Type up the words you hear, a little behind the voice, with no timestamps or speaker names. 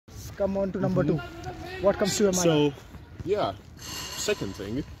come on to number two. What comes to your mind? So, yeah, second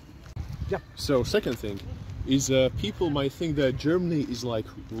thing. Yeah. So second thing is people might think that Germany is like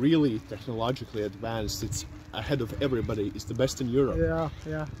really technologically advanced. It's ahead of everybody. It's the best in Europe.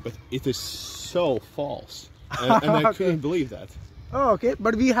 Yeah. But it is so false, and I couldn't believe that. Oh, okay.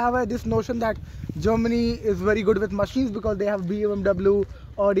 But we have this notion that Germany is very good with machines because they have BMW,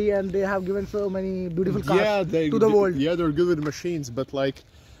 Audi, and they have given so many beautiful cars to the world. Yeah, they're good with machines, but like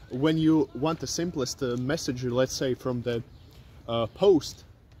when you want the simplest message, let's say from the post,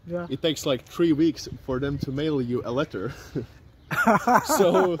 it takes like 3 weeks for them to mail you a letter.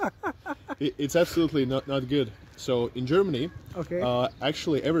 So it's absolutely not good. So in Germany,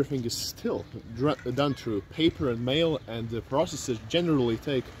 actually everything is still done through paper and mail, and the processes generally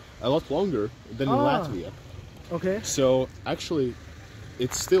take a lot longer than in Latvia. Okay. So actually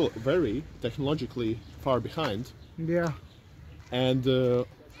it's still very technologically far behind. Yeah. And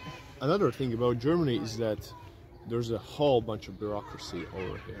another thing about Germany is that there's a whole bunch of bureaucracy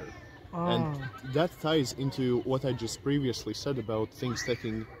over here. And that ties into what I just previously said about things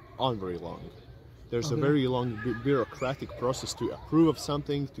taking on very long. There's a very long bureaucratic process to approve of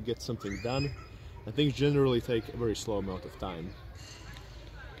something, to get something done, and things generally take a very slow amount of time.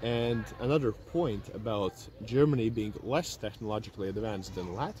 And another point about Germany being less technologically advanced than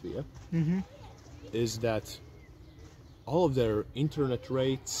Latvia is that all of their internet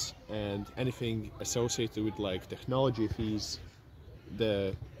rates and anything associated with like technology fees,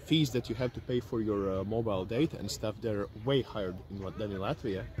 the fees that you have to pay for your mobile data and stuff, they're way higher than in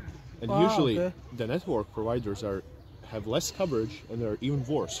Latvia. And usually the network providers have less coverage and they're even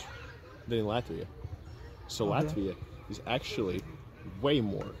worse than in Latvia. So Latvia is actually way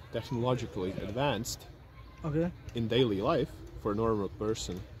more technologically advanced in daily life for a normal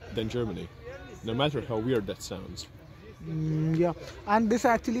person than Germany, no matter how weird that sounds. Yeah, and this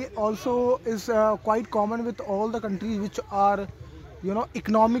actually also is quite common with all the countries which are,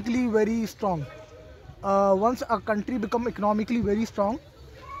 economically very strong. Once a country become economically very strong,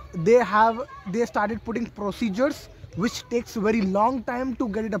 they started putting procedures which takes very long time to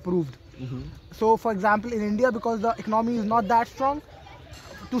get it approved. So for example, in India, because the economy is not that strong,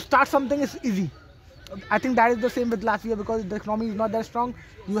 to start something is easy. I think that is the same with Latvia, because the economy is not that strong.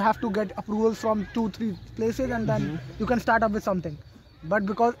 You have to get approvals from 2-3 places, and then you can start up with something. But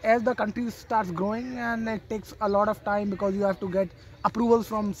because as the country starts growing, and it takes a lot of time because you have to get approvals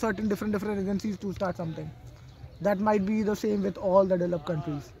from certain different agencies to start something. That might be the same with all the developed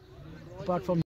countries, apart from